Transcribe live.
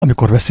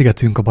Amikor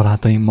beszélgetünk a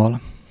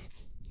barátaimmal,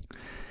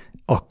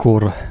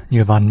 akkor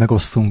nyilván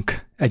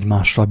megosztunk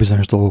egymással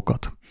bizonyos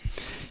dolgokat,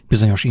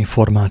 bizonyos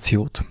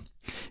információt,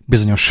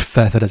 bizonyos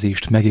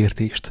felfedezést,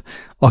 megértést,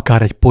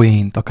 akár egy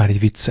poént, akár egy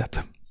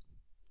viccet.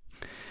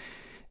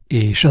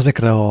 És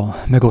ezekre a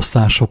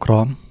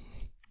megosztásokra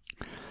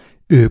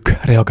ők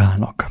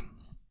reagálnak.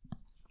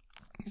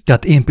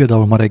 Tehát én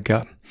például ma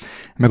reggel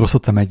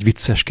megosztottam egy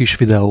vicces kis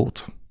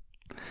videót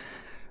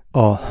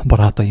a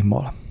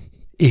barátaimmal,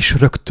 és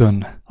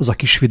rögtön az a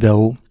kis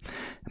videó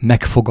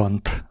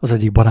megfogant az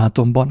egyik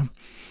barátomban,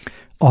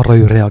 arra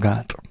ő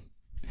reagált.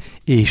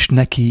 És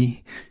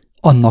neki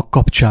annak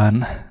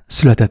kapcsán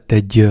született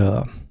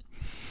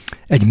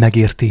egy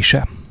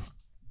megértése.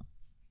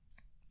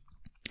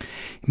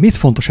 Miért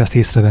fontos ezt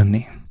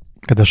észrevenni,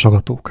 kedves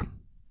hallgatók?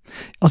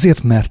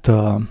 Azért, mert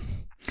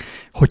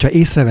hogyha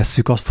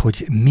észrevesszük azt,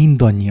 hogy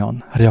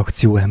mindannyian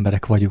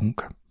reakcióemberek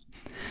vagyunk,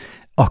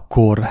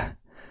 akkor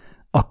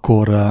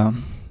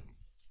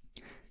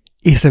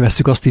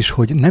észrevesszük azt is,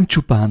 hogy nem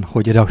csupán,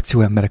 hogy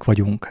reakcióemberek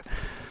vagyunk,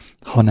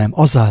 hanem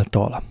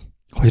azáltal,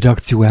 hogy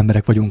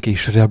reakcióemberek vagyunk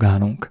és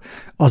reagálunk,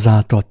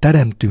 azáltal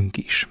teremtünk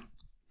is.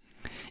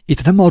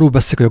 Itt nem arról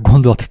beszélek, hogy a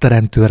gondolat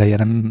teremtő ereje,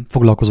 nem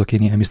foglalkozok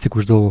én ilyen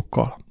misztikus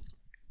dolgokkal,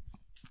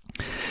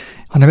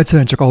 hanem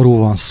egyszerűen csak arról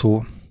van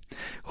szó,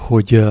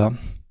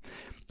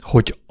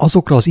 hogy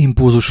azokra az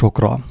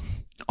impulzusokra,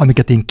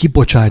 amiket én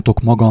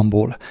kibocsájtok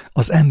magamból,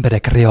 az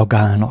emberek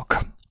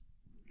reagálnak.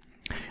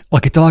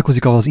 Aki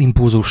találkozik az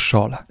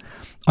impulzussal,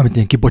 amit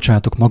én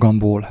kibocsájtok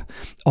magamból,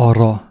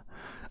 arra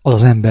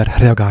az ember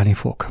reagálni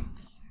fog.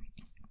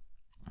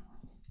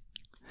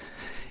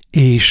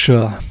 És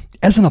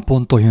ezen a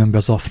ponton jön be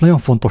az a nagyon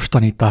fontos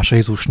tanítása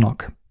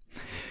Jézusnak,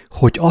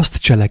 hogy azt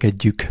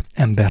cselekedjük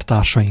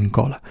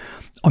embertársainkkal,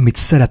 amit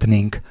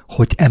szeretnénk,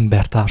 hogy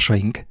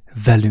embertársaink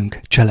velünk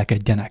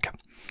cselekedjenek.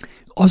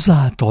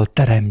 Azáltal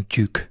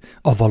teremtjük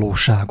a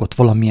valóságot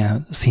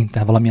valamilyen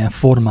szinten, valamilyen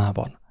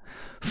formában.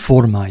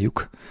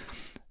 Formáljuk,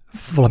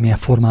 valamilyen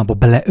formába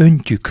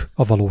beleöntjük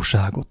a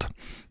valóságot.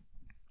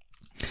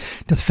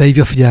 Tehát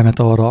felhívja a figyelmet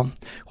arra,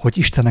 hogy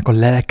Istennek a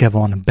lelke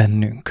van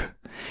bennünk.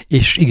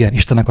 És igen,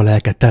 Istennek a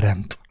lelke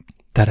teremt.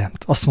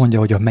 Azt mondja,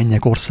 hogy a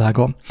mennyek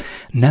országa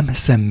nem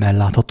szemmel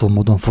látható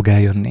módon fog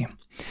eljönni.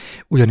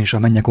 Ugyanis a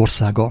mennyek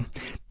országa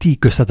ti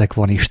köztetek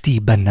van, és ti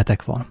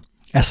bennetek van.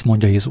 Ezt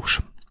mondja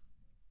Jézus.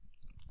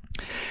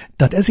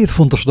 Tehát ezért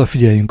fontos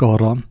odafigyeljünk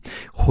arra,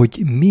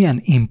 hogy milyen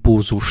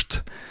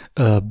impulzust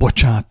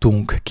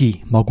bocsátunk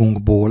ki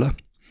magunkból,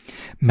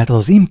 mert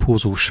az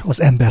impulzus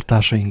az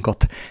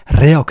embertársainkat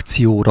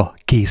reakcióra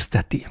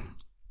készteti.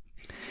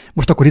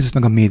 Most akkor nézzük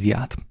meg a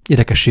médiát,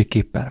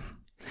 érdekességképpen.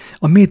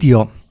 A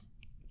média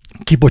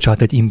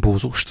kibocsát egy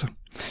impulzust.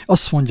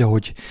 Azt mondja,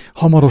 hogy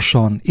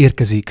hamarosan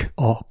érkezik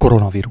a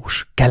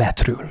koronavírus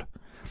keletről.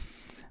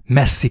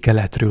 Messzi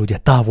keletről, ugye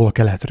távol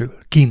keletről,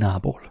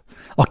 Kínából,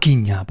 a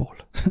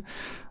kínjából.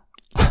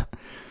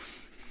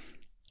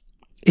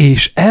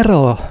 És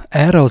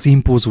erre az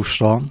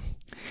impulzusra,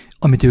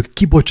 amit ők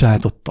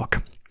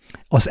kibocsátottak,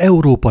 az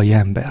európai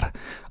ember,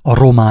 a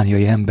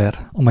romániai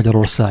ember, a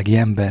magyarországi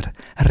ember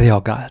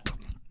reagált.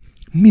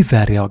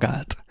 Mivel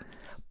reagált?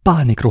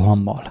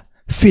 Pánikrohammal,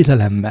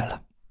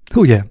 félelemmel.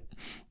 Ugye?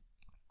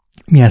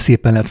 Milyen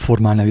szépen lehet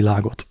formálni a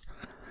világot.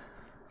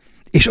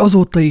 És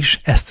azóta is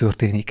ez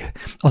történik.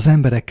 Az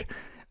emberek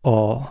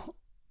a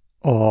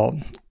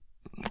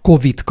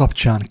Covid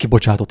kapcsán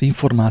kibocsátott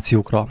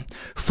információkra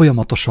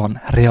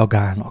folyamatosan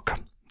reagálnak.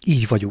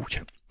 Így vagy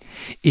úgy.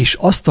 És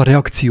azt a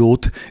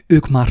reakciót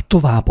ők már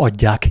tovább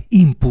adják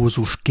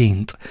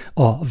impulzusként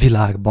a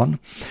világban,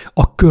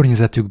 a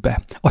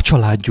környezetükbe, a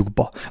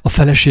családjukba, a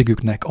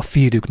feleségüknek, a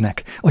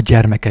férjüknek, a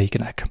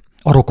gyermekeiknek,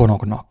 a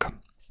rokonoknak.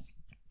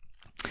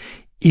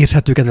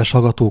 Érthető, kedves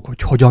hallgatók,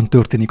 hogy hogyan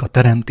történik a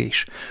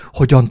teremtés,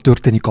 hogyan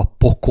történik a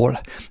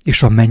pokol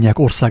és a mennyek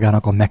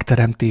országának a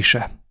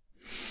megteremtése.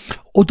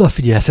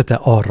 Odafigyelsz-e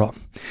arra,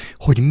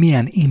 hogy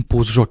milyen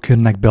impulzusok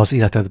jönnek be az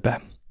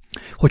életedbe,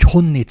 hogy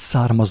honnét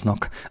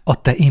származnak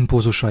a te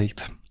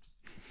impulzusait.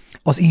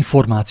 Az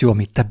információ,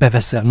 amit te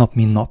beveszel nap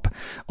mint nap,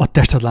 a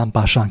tested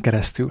lámpásán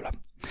keresztül,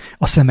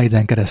 a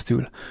szemeiden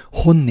keresztül,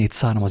 honnét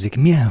származik,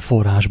 milyen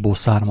forrásból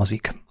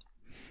származik.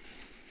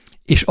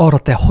 És arra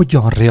te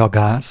hogyan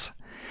reagálsz,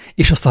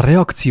 és azt a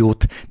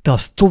reakciót te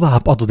azt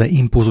tovább adod-e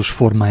impulzus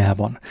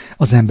formájában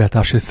az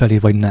embertársai felé,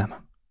 vagy nem.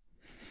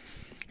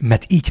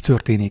 Mert így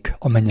történik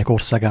a mennyek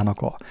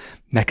országának a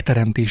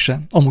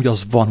megteremtése. Amúgy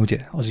az van,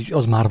 ugye?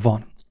 Az már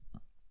van.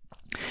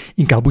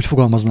 Inkább úgy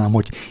fogalmaznám,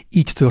 hogy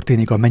így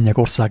történik a mennyek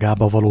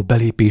országába való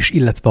belépés,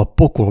 illetve a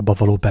pokolba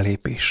való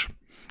belépés.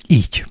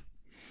 Így.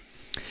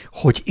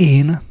 Hogy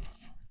én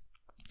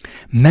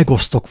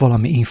megosztok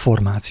valami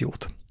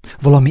információt,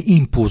 valami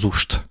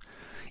impulzust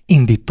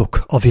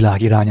indítok a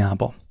világ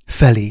irányába,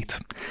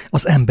 felét,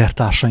 az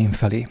embertársaim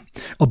felé,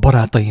 a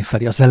barátaim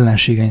felé, az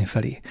ellenségeim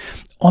felé,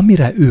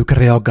 amire ők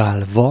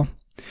reagálva,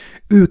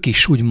 ők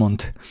is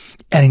úgymond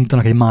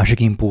elindítanak egy másik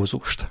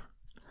impulzust.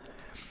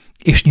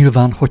 És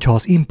nyilván, hogyha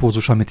az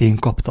impulzus, amit én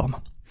kaptam,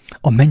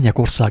 a mennyek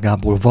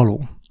országából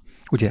való,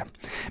 ugye?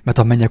 Mert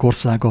a mennyek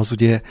országa az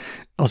ugye,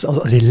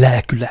 az egy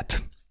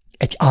lelkület,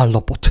 egy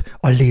állapot,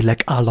 a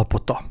lélek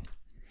állapota.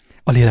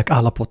 A lélek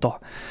állapota,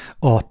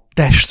 a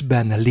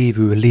testben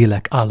lévő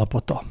lélek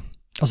állapota,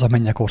 az a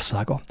mennyek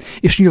országa.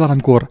 És nyilván,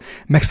 amikor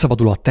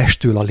megszabadul a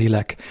testtől a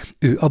lélek,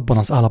 ő abban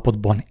az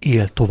állapotban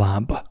él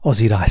tovább az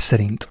írás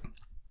szerint.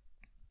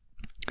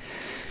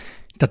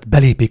 Tehát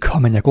belépik a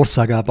mennyek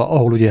országába,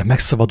 ahol ugye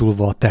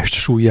megszabadulva a test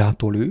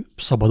súlyától ő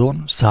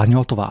szabadon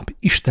szárnyal tovább.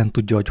 Isten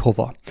tudja, hogy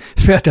hova.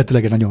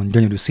 Feltehetőleg egy nagyon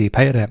gyönyörű szép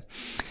helyre.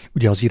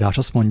 Ugye az írás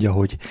azt mondja,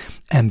 hogy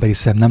emberi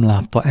szem nem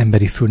látta,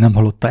 emberi fül nem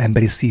hallotta,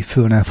 emberi szív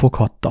föl nem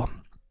foghatta.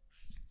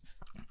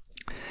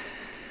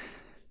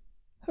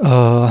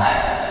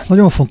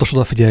 Nagyon fontos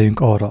odafigyeljünk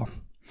arra,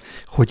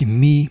 hogy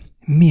mi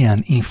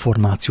milyen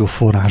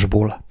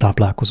információforrásból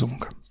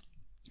táplálkozunk.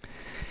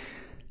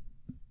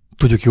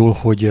 Tudjuk jól,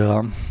 hogy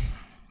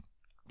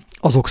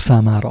azok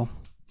számára,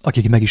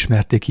 akik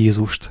megismerték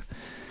Jézust,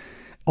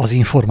 az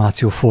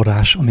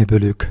információforrás,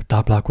 amiből ők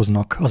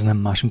táplálkoznak, az nem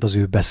más, mint az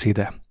ő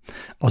beszéde,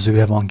 az ő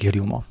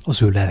evangéliuma,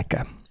 az ő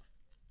lelke.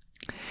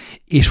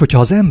 És hogyha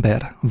az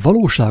ember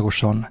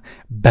valóságosan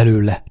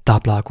belőle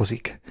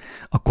táplálkozik,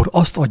 akkor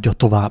azt adja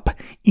tovább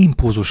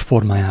impulzus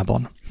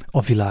formájában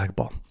a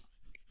világba.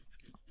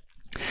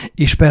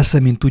 És persze,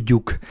 mint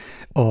tudjuk,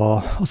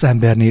 az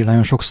embernél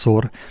nagyon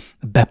sokszor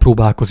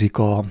bepróbálkozik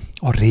a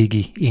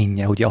régi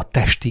énje, ugye a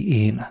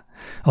testi én,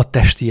 a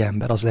testi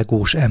ember, az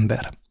egós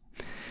ember.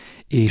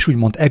 És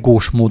úgymond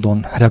egós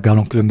módon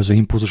reagálunk különböző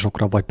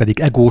impulzusokra, vagy pedig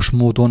egós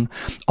módon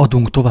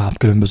adunk tovább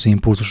különböző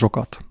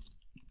impulzusokat.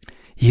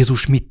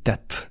 Jézus mit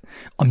tett,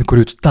 amikor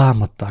őt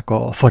támadták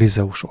a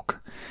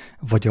farizeusok,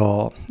 vagy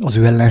az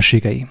ő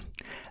ellenségei?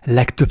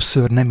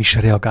 Legtöbbször nem is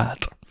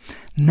reagált.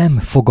 Nem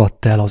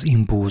fogadta el az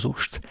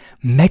impulzust,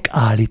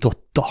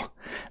 megállította,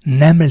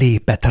 nem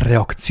lépett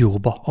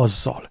reakcióba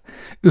azzal.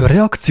 Ő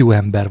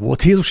reakcióember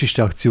volt, Jézus is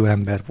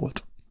reakcióember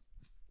volt,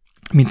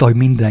 mint ahogy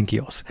mindenki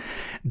az.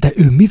 De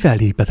ő mivel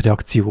lépett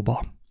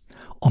reakcióba?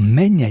 A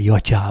mennyei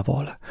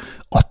atyával,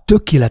 a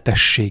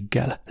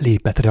tökéletességgel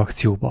lépett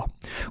reakcióba.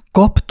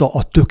 Kapta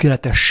a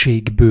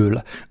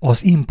tökéletességből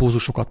az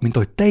impulzusokat, mint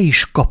ahogy te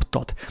is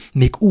kaptad,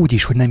 még úgy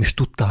is, hogy nem is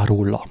tudtál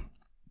róla.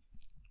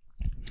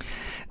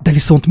 De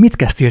viszont mit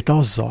kezdtél te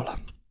azzal?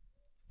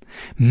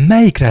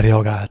 Melyikre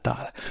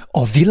reagáltál?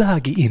 A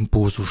világi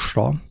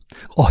impulzusra,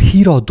 a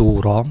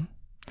híradóra,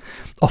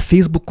 a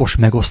Facebookos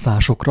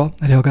megosztásokra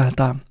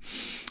reagáltál,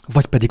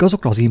 vagy pedig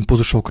azokra az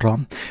impulzusokra,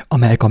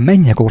 amelyek a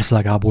mennyek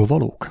országából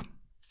valók?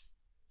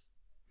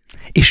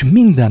 És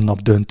minden nap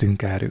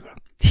döntünk erről.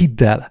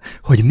 Hidd el,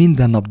 hogy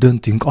minden nap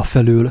döntünk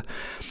afelől,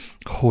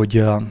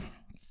 hogy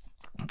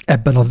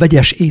ebben a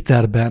vegyes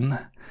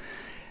éterben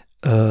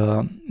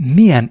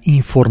milyen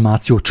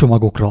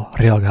információcsomagokra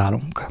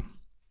reagálunk.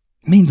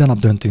 Minden nap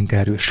döntünk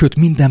erről, sőt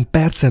minden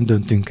percen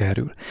döntünk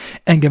erről.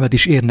 Engemet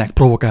is érnek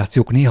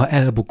provokációk, néha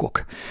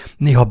elbukok,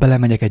 néha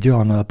belemegyek egy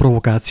olyan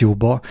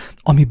provokációba,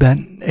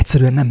 amiben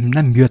egyszerűen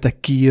nem jöttek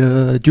ki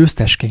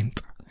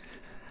győztesként.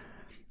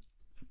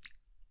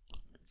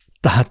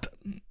 Tehát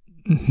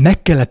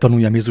meg kellett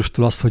tanuljam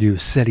Jézustól azt, hogy ő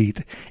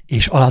szelíd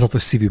és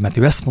alázatos szívű, mert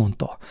ő ezt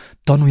mondta.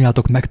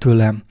 Tanuljátok meg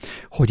tőlem,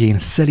 hogy én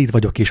szelíd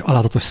vagyok és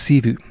alázatos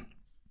szívű.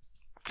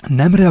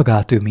 Nem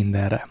reagált ő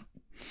mindenre.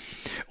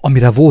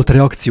 Amire volt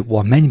reakció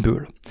a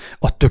mennyből,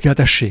 a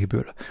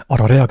tökéletességből,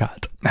 arra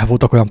reagált. Mert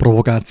voltak olyan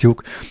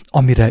provokációk,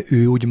 amire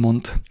ő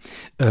úgymond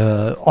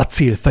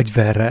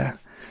acélfegyverre,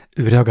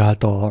 ő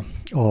reagált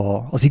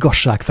az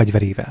igazság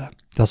fegyverével.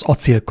 Tehát az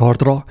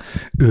acélkardra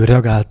ő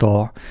reagált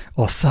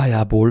a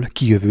szájából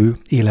kijövő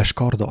éles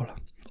karddal,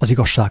 az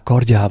igazság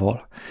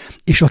kardjával.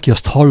 És aki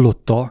azt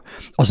hallotta,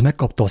 az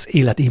megkapta az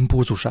élet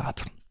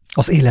impulzusát,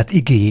 az élet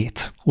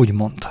igéjét,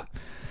 úgymond.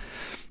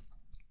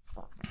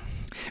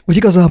 Úgy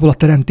igazából a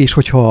teremtés,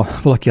 hogyha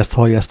valaki ezt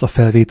hallja, ezt a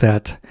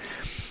felvételt,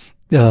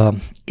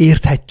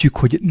 érthetjük,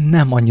 hogy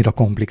nem annyira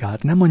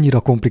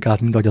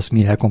komplikált, mint ahogy azt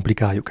mi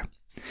elkomplikáljuk.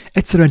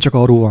 Egyszerűen csak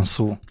arról van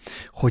szó,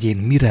 hogy én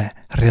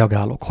mire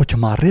reagálok. Hogyha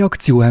már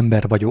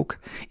reakcióember vagyok,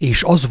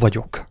 és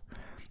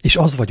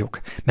az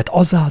vagyok, mert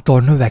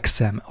azáltal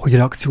növekszem, hogy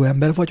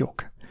reakcióember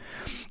vagyok,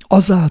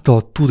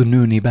 azáltal tud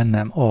nőni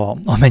bennem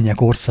a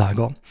mennyek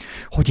országa,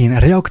 hogy én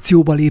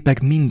reakcióba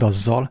lépek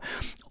mindazzal,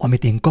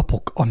 amit én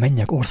kapok a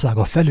mennyek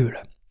országa felől.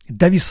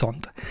 De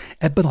viszont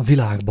ebben a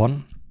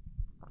világban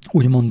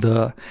úgymond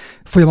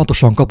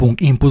folyamatosan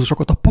kapunk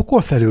impulzusokat a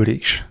pokol felől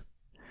is.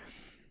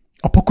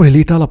 A pokoli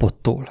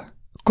létállapottól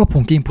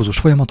kapunk impulzus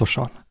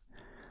folyamatosan.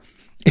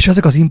 És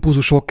ezek az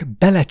impulzusok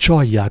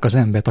belecsalják az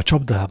embert a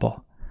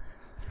csapdába.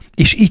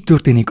 És így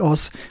történik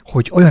az,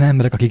 hogy olyan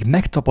emberek, akik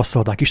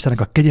megtapasztalták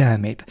Istennek a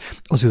kegyelmét,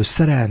 az ő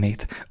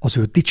szerelmét, az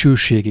ő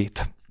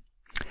dicsőségét,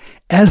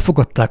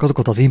 elfogadták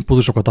azokat az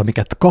impulzusokat,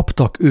 amiket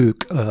kaptak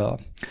ők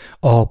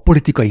a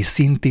politikai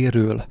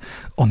szintéről,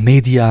 a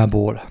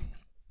médiából,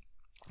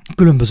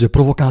 különböző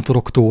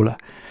provokátoroktól,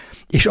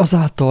 és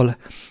azáltal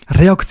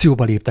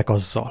reakcióba léptek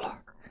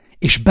azzal,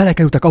 és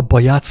belekerültek abba a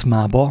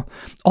játszmába,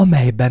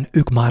 amelyben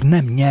ők már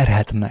nem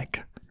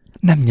nyerhetnek,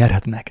 Nem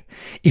nyerhetnek.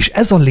 És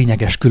ez a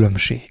lényeges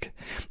különbség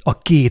a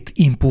két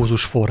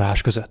impulzus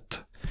forrás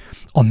között.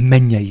 A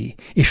mennyei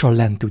és a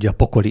lenti, ugye a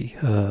pokoli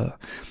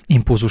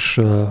impulzus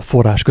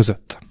forrás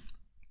között.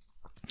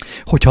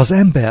 Hogyha az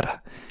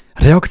ember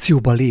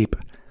reakcióba lép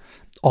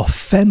a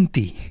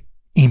fenti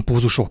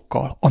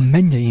impulzusokkal, a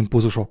mennyei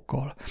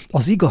impulzusokkal,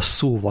 az igaz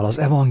szóval, az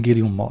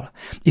evangéliummal,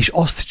 és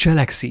azt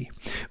cselekszi,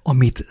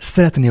 amit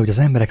szeretné, hogy az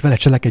emberek vele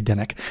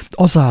cselekedjenek,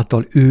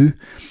 azáltal ő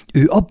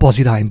abba az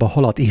irányba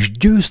halad, és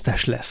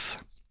győztes lesz.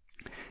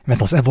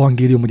 Mert az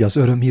evangélium, ugye az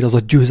örömhír, az a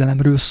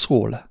győzelemről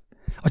szól.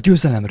 A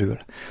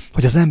győzelemről,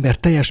 hogy az ember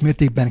teljes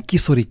mértékben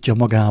kiszorítja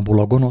magából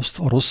a gonoszt,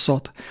 a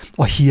rosszat,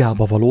 a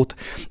hiába valót,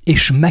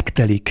 és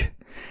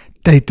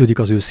telítődik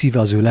az ő szíve,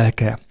 az ő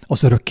lelke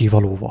az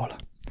örökkévalóval.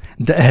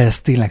 De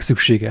ehhez tényleg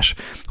szükséges,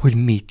 hogy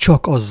mi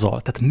csak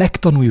azzal, tehát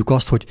megtanuljuk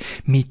azt, hogy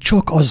mi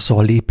csak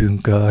azzal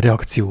lépünk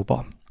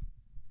reakcióba.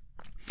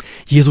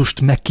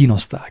 Jézust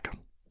megkínozták.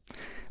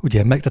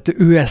 Ugye, tehát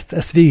ő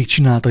ezt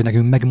végigcsinálta, hogy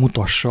nekünk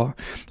megmutassa,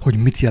 hogy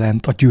mit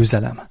jelent a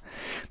győzelem.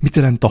 Mit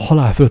jelent a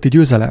halál fölötti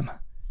győzelem?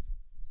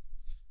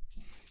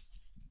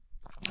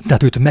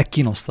 Tehát őt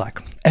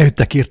megkínozták.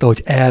 Eljöttek érte,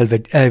 hogy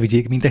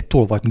elvigyék, mint egy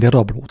tolvajt, mint egy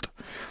rablót.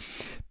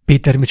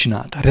 Péter mit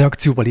csinált?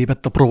 Reakcióba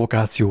lépett a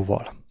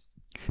provokációval.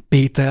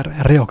 Péter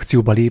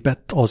reakcióba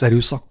lépett az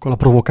erőszakkal, a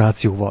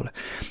provokációval.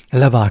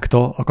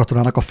 Levágta a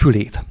katonának a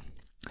fülét.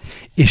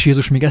 És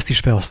Jézus még ezt is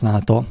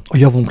felhasználta, a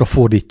javunkra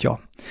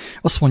fordítja.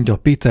 Azt mondja,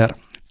 Péter,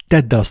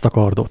 tedd el azt a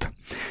kardot,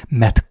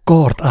 mert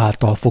kard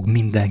által fog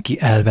mindenki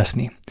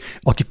elveszni,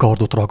 aki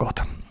kardot ragad.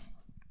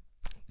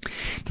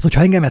 Tehát,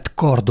 hogyha engemet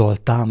karddal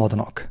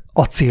támadnak,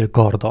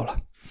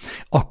 acélkarddal,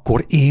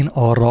 akkor én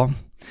arra,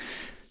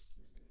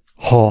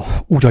 ha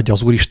úgy adja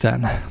az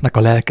Úristennek a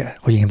lelke,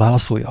 hogy én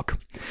válaszoljak,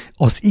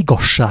 az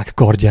igazság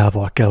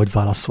kardjával kell, hogy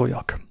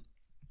válaszoljak.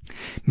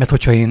 Mert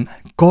hogyha én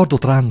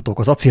kardot rántok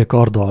az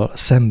acélkarddal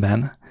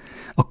szemben,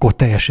 akkor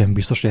teljesen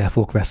biztos, hogy el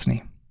fogok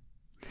veszni.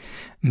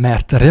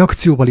 Mert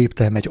reakcióba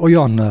léptem egy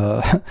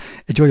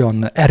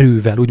olyan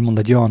erővel, úgymond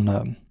egy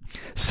olyan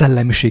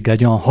szellemiséggel,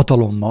 egy olyan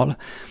hatalommal,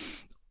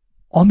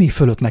 ami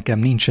fölött nekem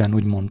nincsen,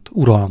 úgymond,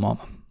 uralmam.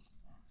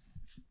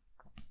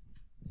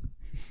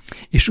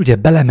 És ugye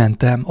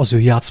belementem az ő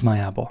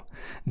játszmájába.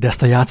 De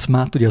ezt a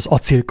játszmát, ugye az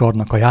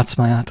acélkardnak a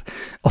játszmáját,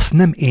 azt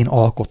nem én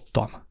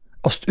alkottam.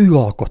 Azt ő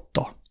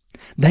alkotta.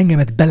 De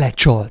engemet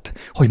belecsalt,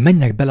 hogy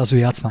menjek bele az ő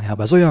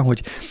játszmájába. Ez olyan,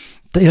 hogy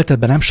te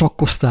életedben nem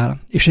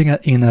sakkoztál, és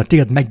én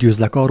téged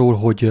meggyőzlek arról,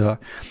 hogy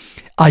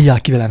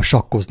álljál ki velem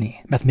sakkozni,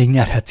 mert még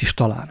nyerhetsz is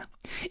talán.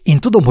 Én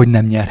tudom, hogy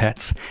nem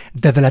nyerhetsz,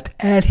 de veled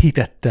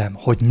elhitettem,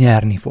 hogy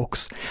nyerni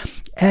fogsz.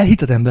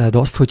 Elhitetem veled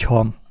azt,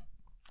 hogyha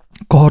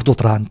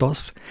kardot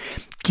rántasz,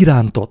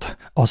 kirántod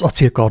az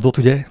acélkardot,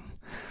 ugye,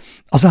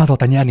 azáltal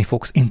te nyerni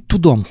fogsz. Én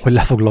tudom, hogy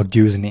le foglak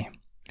győzni.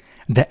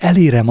 De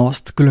elérem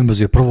azt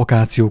különböző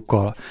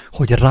provokációkkal,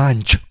 hogy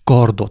ránts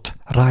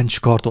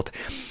kardot,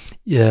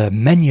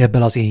 menjél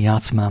bele az én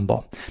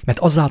játszmámba, mert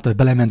azáltal, hogy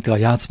belementél a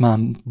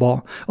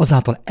játszmámba,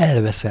 azáltal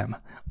elveszem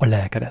a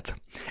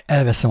lelkedet.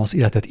 Elveszem az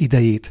életed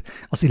idejét,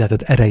 az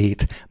életed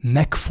erejét,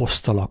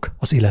 megfosztalak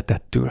az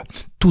életettől.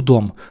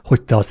 Tudom,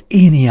 hogy te az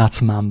én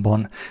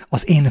játszmámban,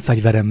 az én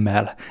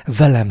fegyveremmel,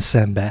 velem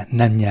szembe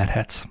nem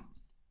nyerhetsz.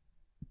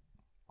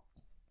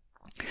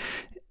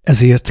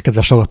 Ezért,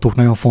 kedves hallgatók,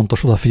 nagyon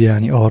fontos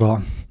odafigyelni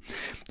arra,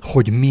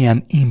 hogy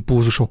milyen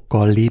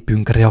impulzusokkal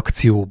lépünk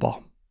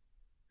reakcióba.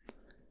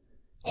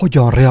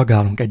 Hogyan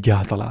reagálunk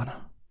egyáltalán?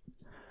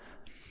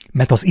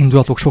 Mert az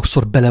indulatok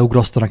sokszor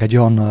beleugrasztanak egy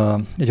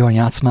olyan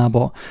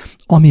játszmába,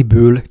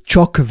 amiből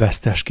csak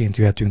vesztesként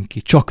jöhetünk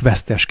ki, csak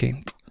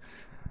vesztesként.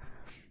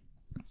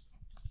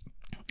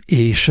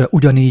 És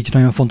ugyanígy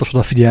nagyon fontos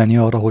odafigyelni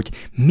arra, hogy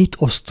mit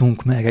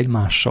osztunk meg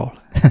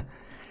egymással.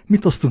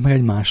 Mit osztunk meg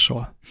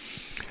egymással?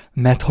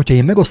 Mert hogyha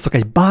én megosztok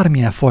egy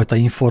bármilyen fajta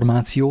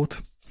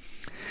információt,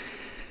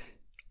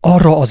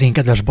 arra az én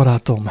kedves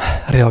barátom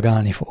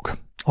reagálni fog,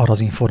 arra az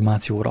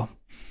információra.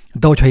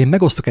 De hogyha én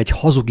megosztok egy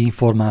hazug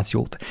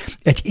információt,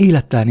 egy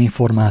élettelen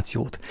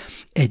információt,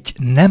 egy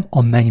nem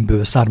a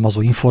mennyből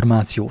származó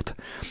információt,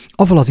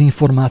 avval az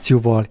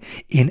információval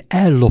én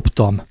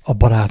elloptam a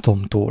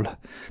barátomtól,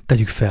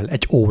 tegyük fel,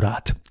 1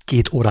 órát,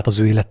 2 órát az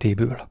ő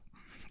életéből.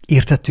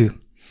 Érthető?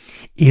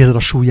 Érzed a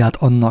súlyát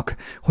annak,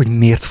 hogy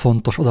miért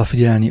fontos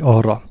odafigyelni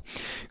arra,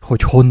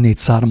 hogy honnét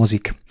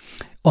származik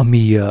a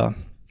mi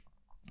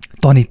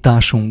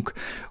tanításunk,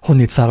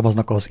 honnét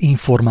származnak az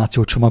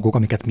információcsomagok,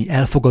 amiket mi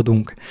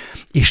elfogadunk,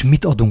 és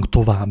mit adunk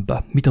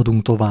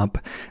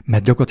tovább,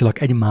 mert gyakorlatilag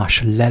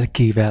egymás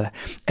lelkével,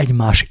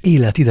 egymás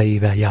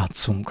életidejével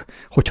játszunk,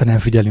 hogyha nem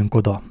figyelünk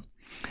oda.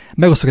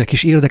 Megosztok egy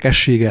kis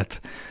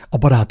érdekességet, a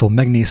barátom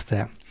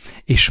megnézte,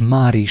 és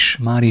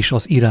már is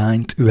az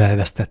irányt ő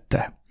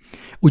elvesztette.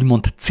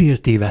 Úgymond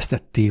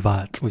céltévesztetté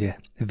vált, ugye,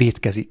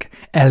 vétkezik,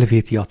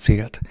 elvéti a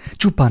célt,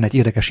 csupán egy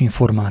érdekes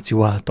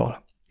információ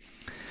által.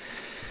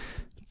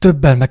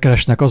 Többen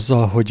megkeresnek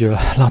azzal, hogy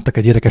láttak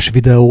egy érdekes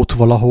videót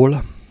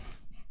valahol,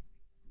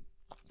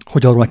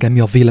 hogy arról nekem mi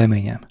a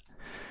véleményem.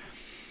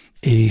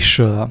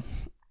 És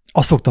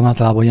Azt szoktam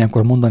általában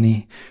ilyenkor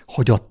mondani,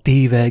 hogy a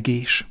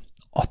tévegés,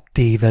 a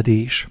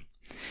tévedés,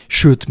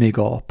 sőt még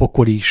a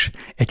pokol is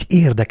egy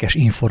érdekes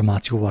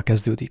információval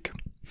kezdődik.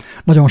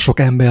 Nagyon sok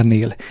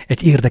embernél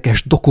egy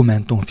érdekes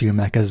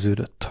dokumentumfilmmel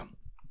kezdődött.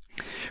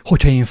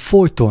 Hogyha én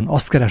folyton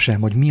azt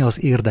keresem, hogy mi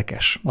az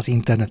érdekes az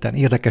interneten,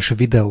 érdekes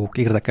videók,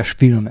 érdekes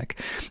filmek,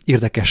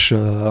 érdekes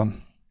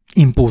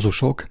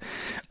impulzusok,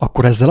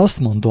 akkor ezzel azt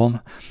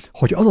mondom,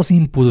 hogy az az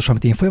impulzus,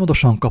 amit én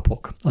folyamatosan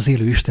kapok az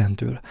élő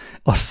Istentől,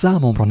 az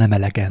számomra nem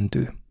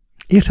elegendő.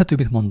 Érthető,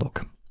 mit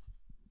mondok?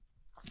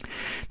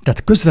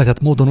 Tehát közvetett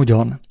módon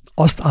ugyan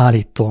azt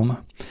állítom,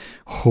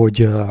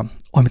 hogy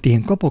amit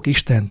én kapok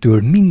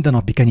Istentől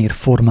mindennapi kenyér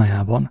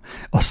formájában,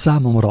 az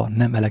számomra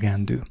nem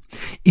elegendő.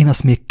 Én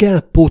azt még kell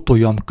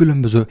pótoljam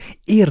különböző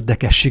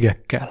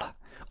érdekességekkel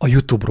a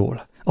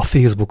YouTube-ról, a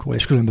Facebookról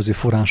és különböző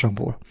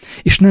forrásokból.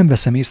 És nem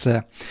veszem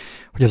észre,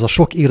 hogy ez a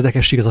sok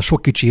érdekesség, ez a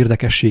sok kicsi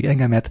érdekesség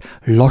engemet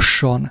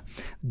lassan,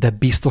 de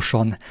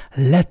biztosan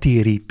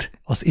letérít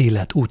az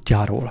élet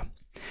útjáról.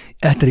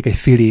 Eltelik egy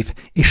fél év,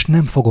 és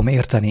nem fogom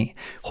érteni,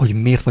 hogy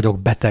miért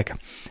vagyok beteg,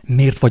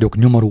 miért vagyok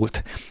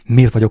nyomorult,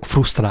 miért vagyok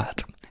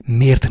frusztrált,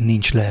 miért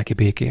nincs lelki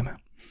békém.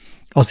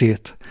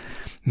 Azért,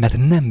 mert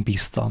nem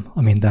bíztam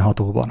a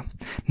mindenhatóban.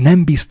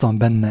 Nem bíztam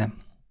benne,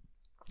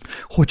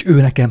 hogy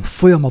ő nekem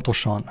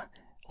folyamatosan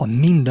a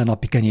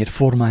mindennapi kenyér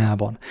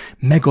formájában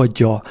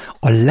megadja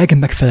a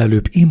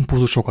legmegfelelőbb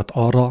impulzusokat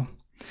arra,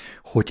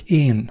 hogy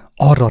én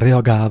arra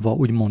reagálva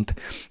úgymond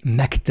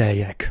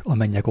megteljek a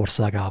mennyek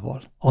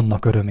országával,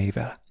 annak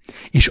örömével.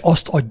 És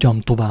azt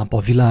adjam tovább a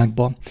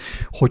világba,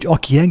 hogy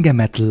aki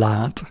engemet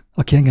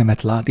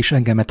lát és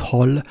engemet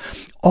hall,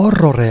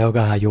 arra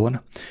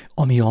reagáljon,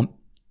 ami a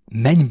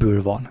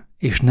mennyből van,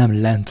 és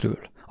nem lentről,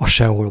 a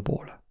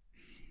Seolból.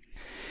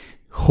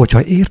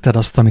 Hogyha érted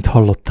azt, amit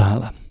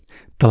hallottál,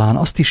 talán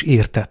azt is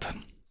érted,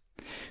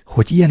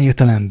 hogy ilyen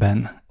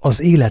értelemben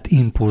az élet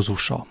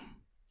impulzusa,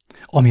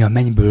 ami a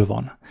mennyből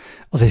van,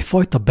 az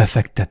egyfajta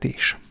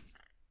befektetés.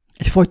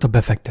 Egyfajta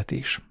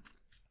befektetés.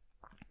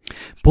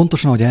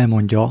 Pontosan, ahogy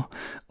elmondja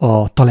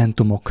a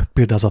talentumok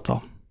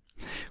példázata,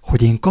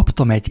 hogy én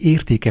kaptam egy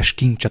értékes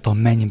kincset a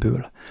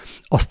mennyből,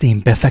 azt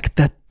én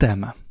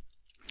befektettem,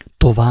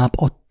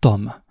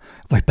 továbbadtam,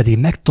 vagy pedig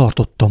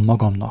megtartottam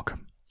magamnak.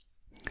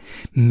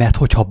 Mert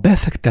hogyha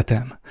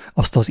befektetem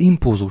azt az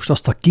impulzust,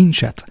 azt a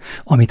kincset,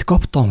 amit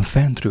kaptam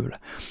fentről,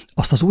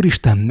 azt az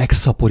Úristen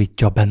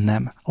megszaporítja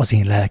bennem, az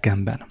én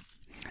lelkemben.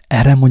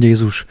 Erre mondja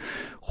Jézus,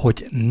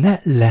 hogy ne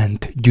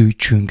lent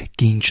gyűjtsünk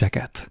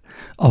kincseket,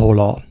 ahol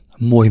a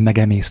moly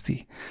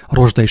megemészti, a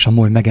rozsda és a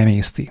moly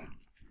megemészti,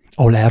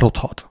 ahol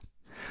elrothat,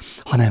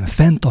 hanem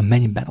fent a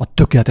mennyben, a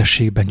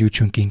tökéletességben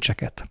gyűjtsünk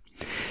kincseket.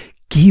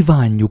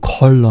 Kívánjuk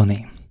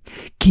hallani,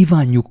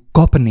 kívánjuk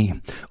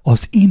kapni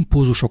az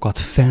impulzusokat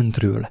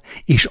fentről,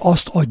 és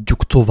azt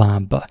adjuk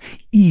tovább.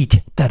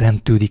 Így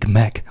teremtődik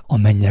meg a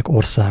mennyek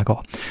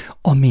országa,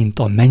 amint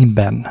a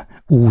mennyben,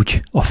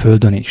 úgy a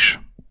földön is.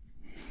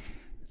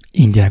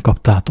 Ingyen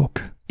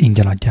kaptátok,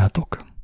 ingyen adjátok.